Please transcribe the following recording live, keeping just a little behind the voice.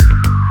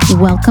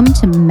Welcome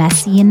to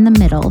Messy in the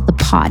Middle, the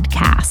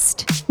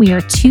podcast. We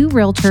are two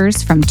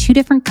realtors from two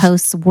different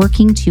coasts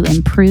working to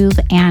improve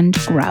and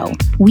grow.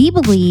 We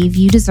believe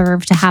you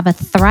deserve to have a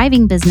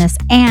thriving business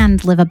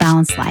and live a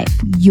balanced life.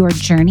 Your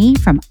journey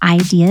from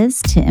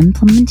ideas to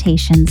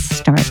implementation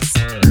starts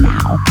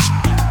now.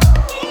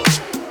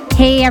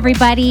 Hey,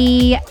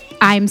 everybody.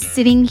 I'm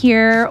sitting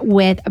here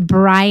with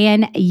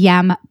Brian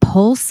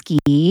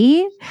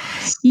Yampolsky.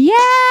 Yeah,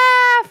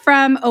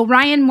 from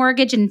Orion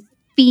Mortgage in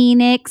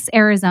Phoenix,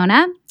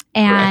 Arizona.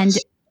 And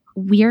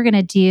we are going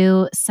to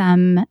do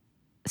some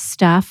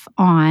stuff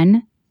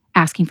on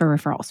asking for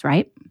referrals,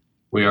 right?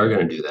 We are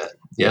going to do that.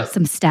 Yeah.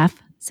 Some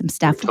stuff.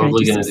 We're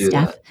totally going to do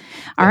that.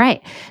 All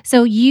right.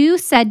 So you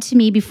said to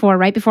me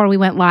right before we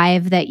went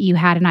live, that you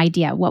had an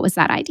idea. What was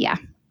that idea?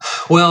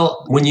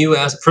 Well, when you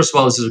ask, first of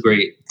all, this is a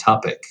great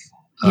topic.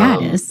 Yeah,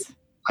 it is.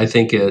 I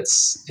think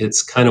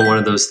it's kind of one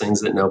of those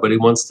things that nobody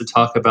wants to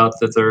talk about,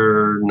 that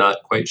they're not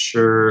quite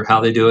sure how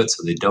they do it,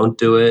 so they don't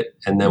do it.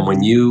 And then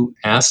when you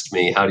asked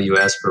me, how do you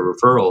ask for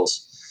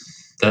referrals?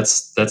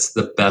 That's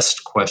the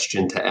best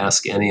question to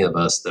ask any of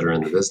us that are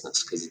in the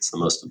business, because it's the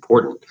most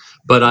important.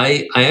 But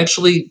I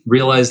actually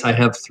realized I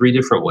have three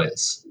different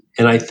ways.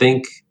 And I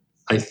think,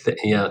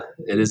 yeah,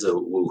 it is a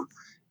woo.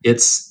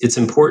 It's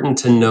important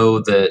to know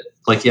that,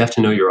 like, you have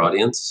to know your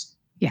audience.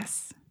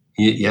 Yes.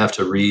 You have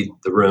to read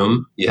the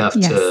room. You have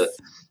to,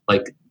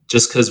 like,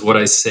 just because what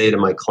I say to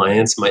my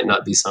clients might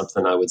not be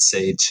something I would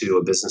say to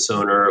a business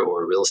owner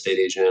or a real estate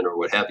agent or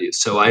what have you.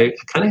 So I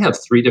kind of have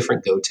three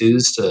different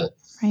go-tos to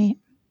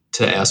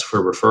ask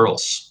for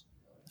referrals.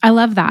 I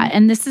love that.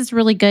 And this is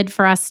really good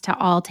for us to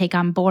all take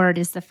on board,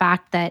 is the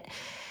fact that,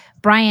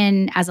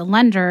 Brian, as a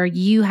lender,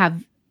 you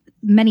have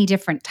many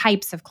different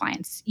types of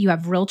clients. You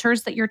have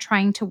realtors that you're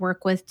trying to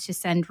work with to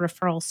send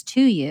referrals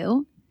to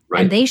you.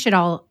 Right. And they should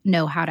all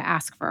know how to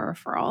ask for a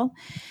referral.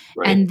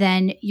 Right. And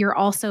then you're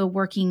also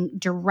working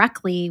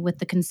directly with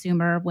the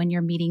consumer when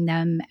you're meeting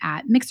them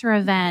at mixer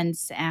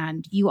events.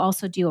 And you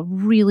also do a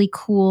really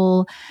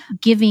cool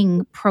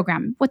giving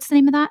program. What's the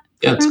name of that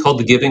program? Yeah, it's called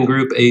the Giving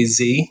Group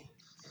AZ.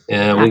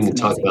 And we can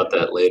talk about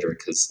that later,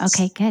 because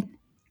okay, good.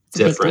 It's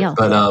different. A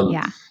big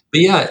deal. But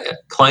yeah,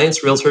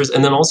 clients, realtors,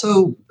 and then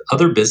also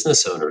other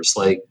business owners,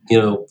 like,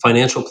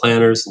 financial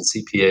planners and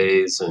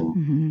CPAs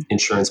and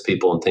insurance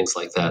people and things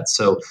like that.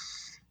 So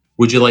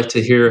would you like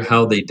to hear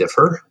how they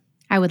differ?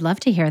 I would love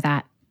to hear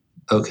that.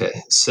 Okay.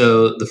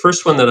 So the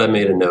first one that I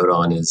made a note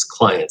on is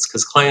clients,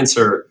 because clients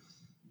are,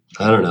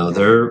 I don't know,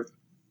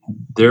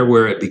 they're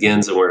where it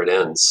begins and where it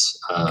ends,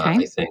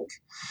 I think.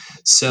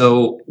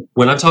 So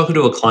when I'm talking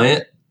to a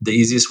client, the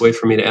easiest way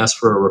for me to ask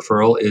for a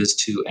referral is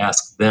to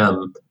ask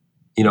them,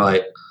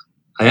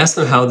 I ask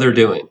them how they're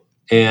doing.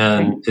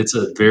 And it's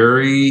a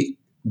very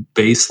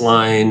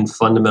baseline,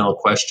 fundamental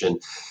question.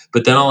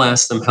 But then I'll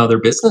ask them how their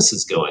business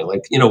is going.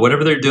 Like,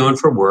 whatever they're doing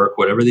for work,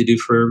 whatever they do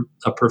for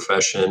a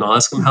profession, I'll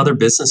ask them how their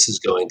business is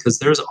going, because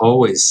there's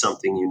always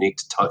something unique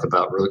to talk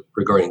about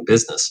regarding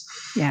business.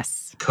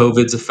 Yes.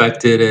 COVID's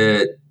affected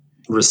it.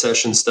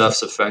 Recession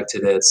stuff's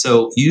affected it.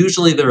 So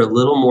usually they're a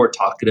little more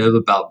talkative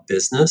about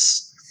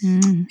business.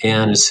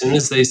 And as soon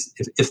as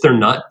if they're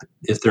not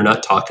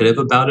talkative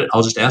about it,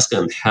 I'll just ask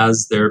them,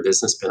 has their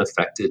business been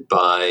affected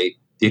by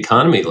the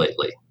economy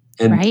lately?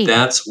 And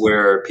that's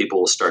where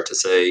people will start to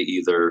say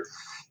either,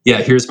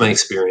 yeah, here's my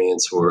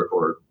experience,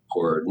 or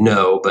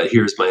no, but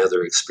here's my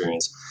other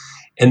experience.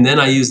 And then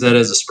I use that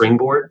as a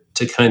springboard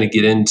to kind of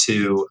get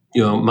into,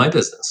 my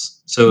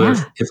business. So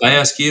if I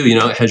ask you,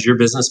 has your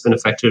business been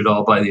affected at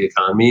all by the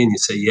economy? And you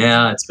say,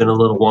 yeah, it's been a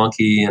little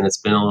wonky and it's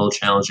been a little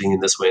challenging in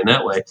this way and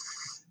that way.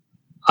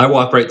 I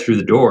walk right through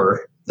the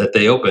door that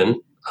they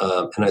open,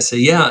 and I say,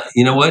 yeah,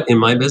 you know what? In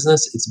my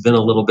business, it's been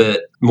a little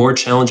bit more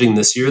challenging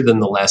this year than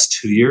the last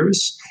 2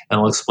 years. And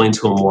I'll explain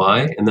to them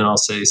why. And then I'll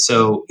say,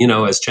 so,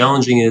 as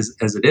challenging as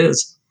it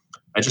is,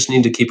 I just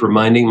need to keep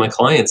reminding my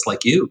clients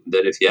like you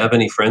that if you have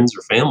any friends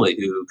or family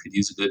who could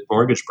use a good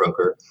mortgage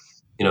broker,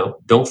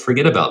 don't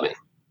forget about me.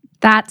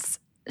 That's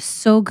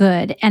so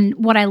good. And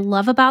what I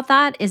love about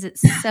that is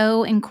it's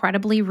so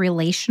incredibly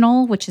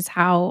relational, which is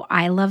how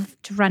I love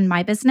to run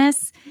my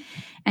business.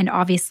 And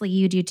obviously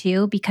you do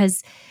too,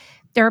 because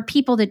there are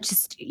people that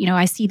just,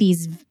 I see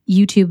these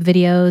YouTube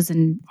videos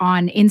and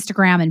on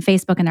Instagram and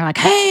Facebook, and they're like,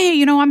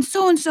 hey, I'm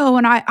so-and-so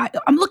and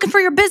I'm looking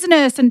for your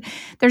business. And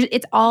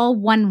it's all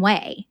one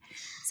way.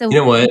 So you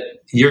know what?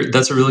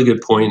 That's a really good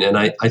point. And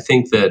I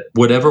think that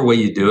whatever way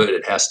you do it,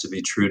 it has to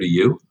be true to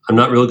you. I'm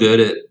not real good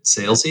at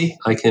salesy.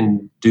 I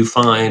can do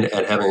fine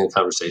at having a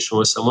conversation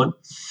with someone.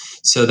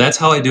 So that's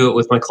how I do it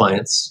with my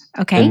clients.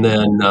 Okay. And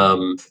then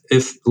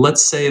if,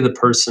 let's say, the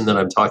person that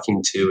I'm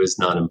talking to is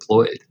not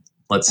employed,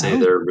 let's say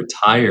they're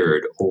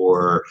retired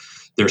or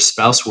their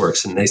spouse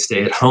works and they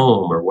stay at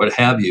home or what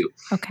have you.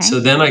 Okay. So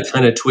then I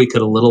kind of tweak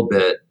it a little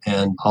bit,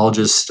 and I'll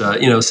just,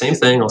 same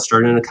thing. I'll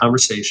start in a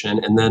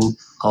conversation, and then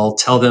I'll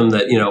tell them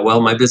that,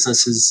 well, my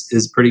business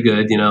is pretty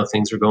good.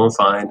 Things are going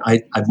fine.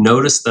 I've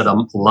noticed that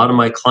a lot of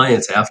my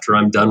clients, after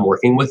I'm done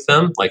working with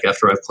them, like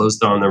after I've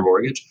closed on their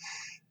mortgage,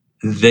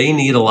 they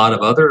need a lot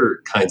of other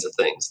kinds of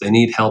things. They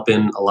need help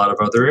in a lot of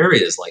other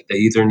areas. Like they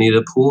either need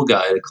a pool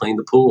guy to clean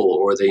the pool,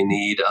 or they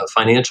need a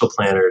financial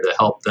planner to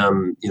help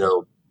them,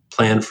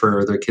 plan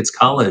for their kids'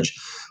 college,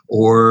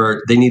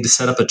 or they need to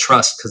set up a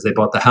trust because they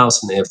bought the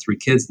house and they have 3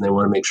 kids and they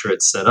want to make sure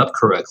it's set up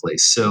correctly.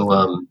 So,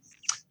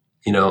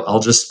 I'll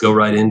just go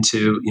right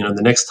into,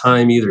 the next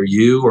time either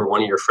you or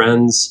one of your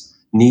friends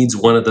needs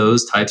one of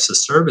those types of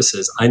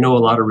services, I know a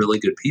lot of really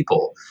good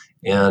people,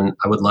 and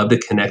I would love to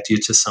connect you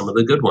to some of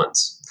the good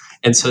ones.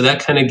 And so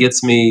that kind of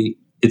gets me,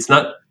 it's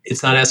not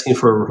asking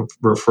for a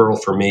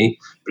referral for me,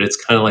 but it's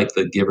kind of like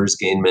the giver's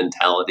gain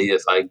mentality.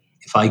 If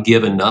I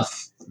give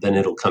enough, then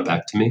it'll come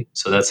back to me.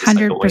 So that's the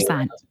second way.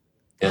 100%.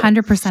 Yeah.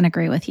 100%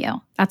 agree with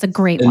you. That's a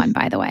great And one,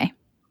 by the way.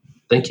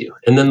 thank you.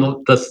 And then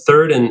the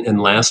third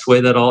and last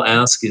way that I'll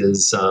ask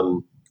is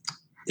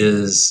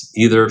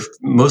either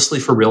mostly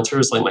for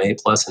realtors like my A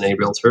plus and A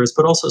realtors,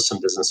 but also some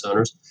business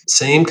owners.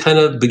 Same kind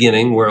of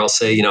beginning where I'll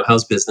say,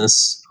 how's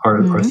business?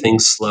 Are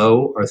things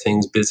slow? Are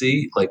things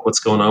busy? Like what's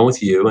going on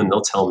with you? And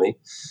they'll tell me.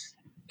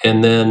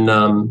 And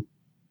then,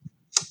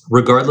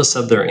 regardless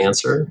of their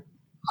answer,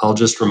 I'll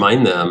just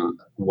remind them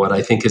what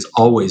I think is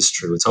always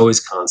true. It's always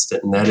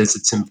constant. And that is,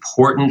 it's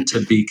important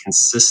to be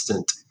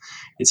consistent.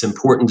 It's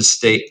important to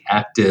stay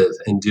active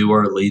and do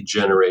our lead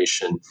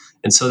generation.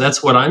 And so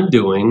that's what I'm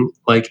doing.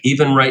 Like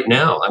even right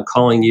now, I'm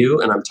calling you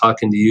and I'm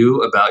talking to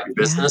you about your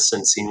Yeah. business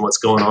and seeing what's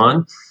going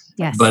on.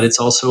 Yes. But it's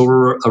also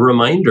a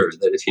reminder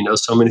that if you know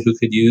someone who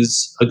could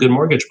use a good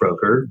mortgage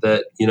broker,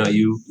 that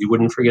you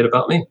wouldn't forget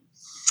about me.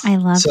 I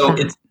love So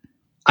that.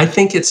 I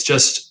think it's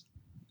just,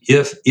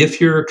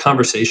 if you're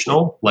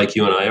conversational like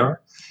you and I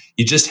are,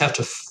 you just have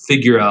to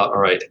figure out, all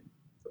right,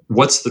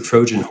 what's the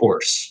Trojan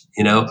horse?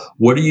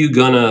 What are you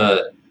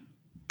gonna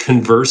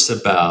converse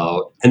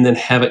about, and then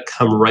have it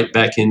come right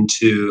back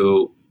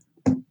into,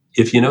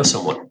 if you know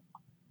someone.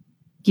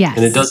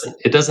 And it Yes.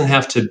 doesn't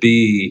have to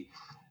be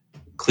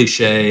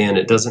cliche, and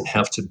it doesn't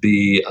have to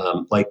be,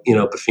 like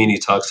Buffini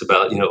talks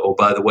about, oh,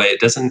 by the way, it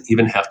doesn't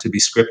even have to be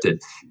scripted.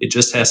 It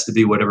just has to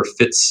be whatever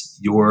fits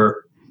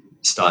your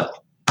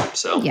style.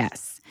 So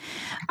Yes.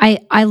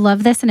 I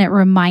love this, and it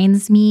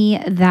reminds me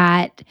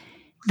that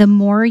the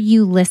more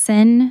you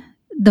listen,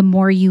 the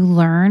more you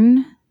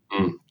learn.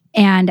 mm,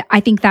 And I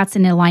think that's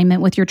in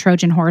alignment with your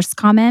Trojan horse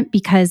comment,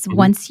 because mhm,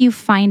 once you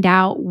find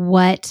out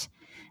what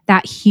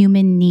that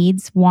human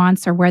needs,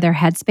 wants, or where their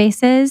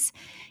headspace is,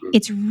 mm,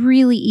 it's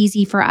really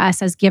easy for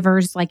us as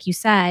givers, like you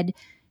said,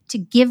 to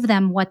give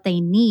them what they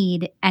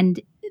need.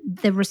 And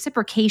the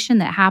reciprocation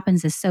that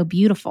happens is so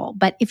beautiful.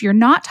 But if you're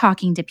not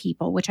talking to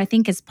people, which I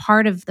think is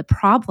part of the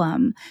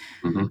problem,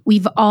 mhm.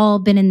 we've all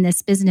been in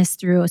this business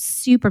through a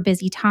super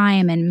busy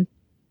time, and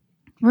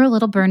we're a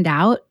little burned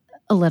out,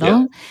 a Yeah.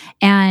 little.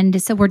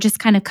 And so we're just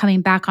kind of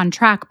coming back on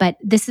track. But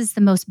this is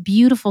the most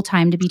beautiful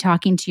time to be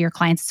talking to your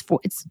clients.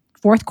 It's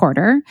fourth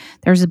quarter.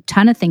 There's a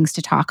ton of things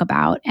to talk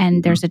about, and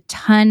Mhm. there's a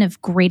ton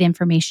of great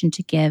information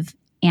to give,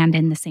 and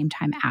in the same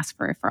time ask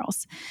for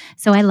referrals.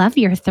 So I love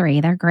your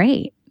 3. They're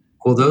great.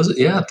 Well,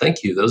 yeah,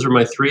 thank you. Those are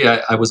my 3.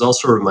 I was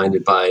also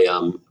reminded by,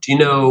 do you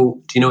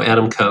know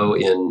Adam Coe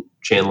in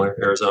Chandler,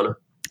 Arizona?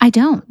 I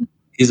don't.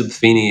 He's a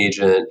Buffini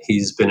agent.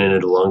 He's been in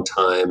it a long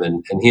time,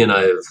 and he and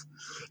I have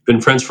been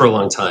friends for a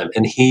long time.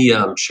 And he,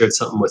 shared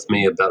something with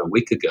me about a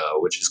week ago,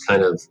 which is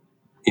kind of,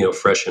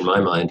 fresh in my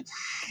mind.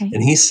 Okay.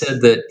 And he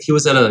said that he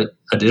was at a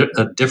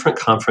different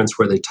conference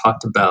where they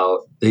talked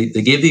about, they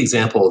gave the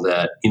example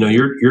that,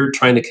 you're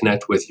trying to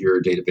connect with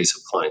your database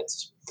of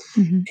clients.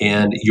 Mhm.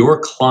 And your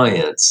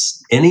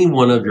clients, any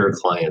one of your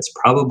clients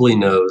probably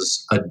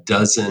knows a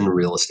dozen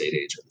real estate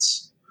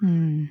agents.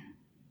 Mm.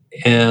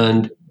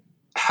 And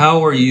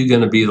how are you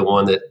going to be the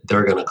one that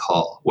they're going to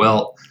call?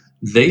 Well,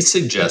 they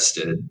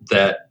suggested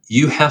that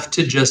you have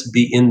to just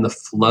be in the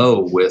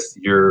flow with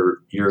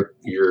your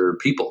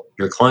people,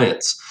 your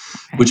clients,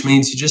 Okay. which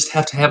means you just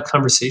have to have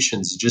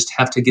conversations. You just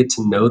have to get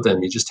to know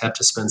them. You just have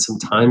to spend some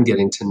time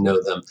getting to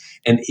know them.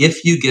 And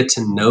if you get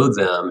to know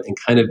them and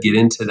kind of get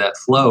into that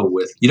flow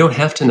with, you don't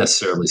have to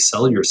necessarily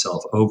sell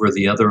yourself over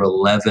the other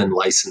 11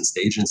 licensed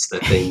agents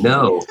that they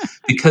know,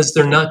 because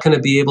they're not going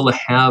to be able to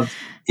have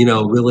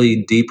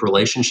really deep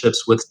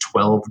relationships with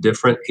 12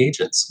 different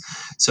agents.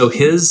 So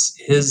his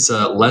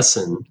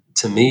lesson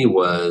to me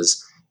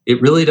was,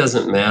 it really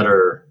doesn't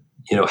matter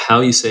how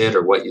you say it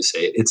or what you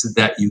say it. It's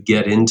that you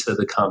get into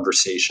the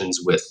conversations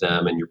with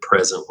them and you're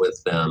present with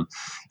them.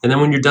 And then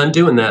when you're done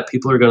doing that,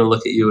 people are going to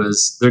look at you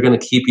as, they're going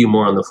to keep you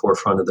more on the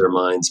forefront of their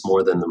minds,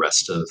 more than the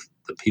rest of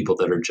the people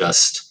that are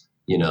just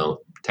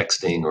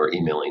texting or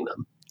emailing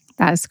them.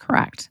 That is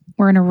correct.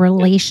 We're in a Yeah,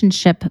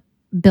 relationship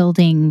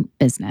building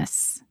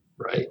business,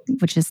 right.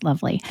 which is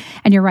lovely.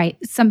 And you're right.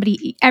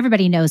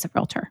 Everybody knows a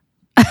realtor.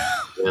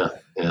 Yeah,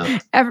 yeah.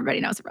 Everybody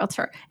knows a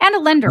realtor and a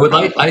I lender, would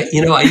like,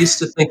 probably. I used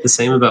to think the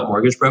same about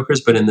mortgage brokers,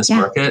 but in this Yeah.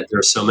 market, there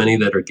are so many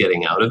that are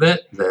getting out of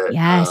it that,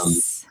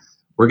 Yes.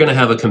 we're going to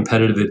have a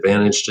competitive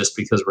advantage just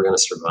because we're going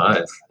to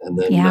survive. And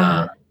then,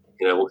 Yeah.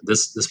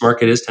 this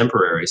market is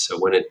temporary. So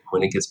when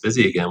it gets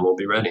busy again, we'll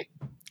be ready.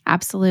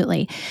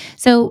 Absolutely.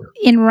 So,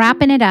 in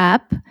wrapping it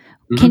up,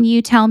 can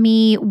you tell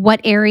me what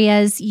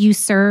areas you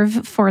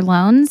serve for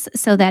loans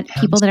so that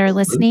people that are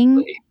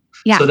listening,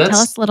 So tell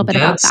us a little bit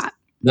about that.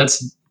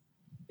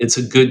 it's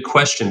a good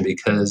question,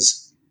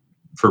 because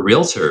for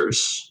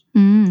realtors,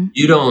 Mm,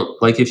 you don't,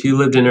 like, if you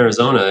lived in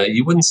Arizona,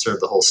 you wouldn't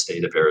serve the whole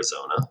state of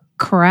Arizona.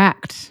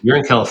 correct. You're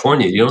in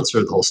California, you don't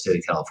serve the whole state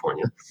of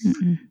California.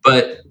 Mm-mm.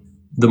 But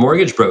the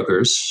mortgage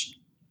brokers,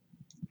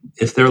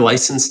 if they're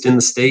licensed in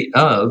the state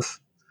of,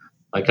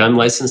 like I'm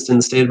licensed in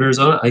the state of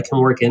Arizona, I can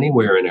work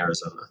anywhere in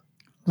Arizona.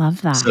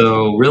 Love that.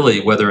 So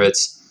really, whether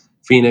it's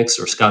Phoenix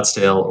or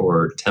Scottsdale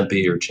or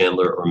Tempe or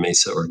Chandler or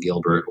Mesa or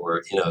Gilbert, or,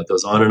 it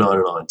goes on and on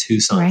and on,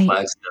 Tucson, Right.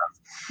 Flagstaff,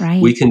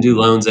 Right. we can do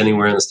loans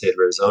anywhere in the state of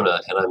Arizona.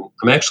 And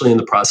I'm actually in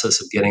the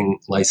process of getting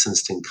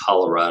licensed in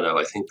Colorado.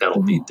 I think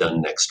that'll be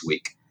done next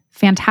week.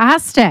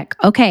 Fantastic.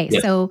 Okay. Yeah.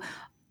 So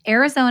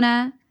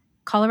Arizona,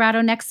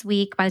 Colorado next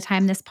week. By the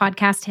time this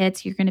podcast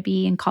hits, you're going to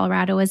be in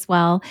Colorado as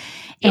well.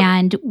 Yep.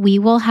 And we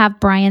will have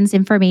Brian's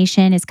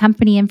information, his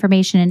company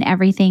information, and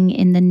everything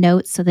in the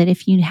notes so that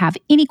if you have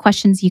any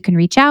questions, you can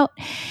reach out.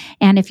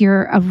 And if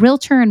you're a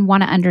realtor and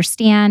want to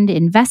understand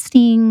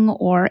investing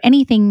or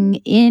anything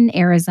in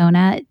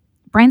Arizona,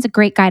 Brian's a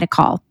great guy to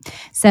call.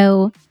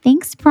 So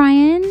thanks,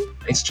 Brian.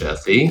 Thanks,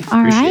 Jeffy. All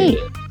Appreciate right.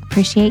 it.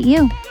 Appreciate you.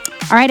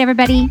 All right,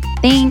 everybody.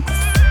 Thanks.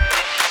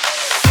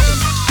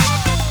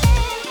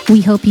 We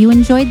hope you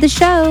enjoyed the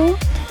show,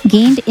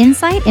 gained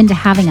insight into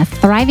having a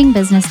thriving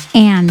business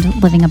and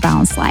living a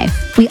balanced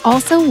life. We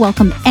also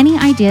welcome any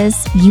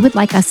ideas you would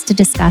like us to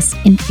discuss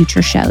in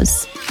future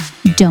shows.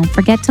 Don't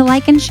forget to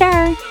like and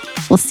share.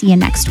 We'll see you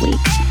next week.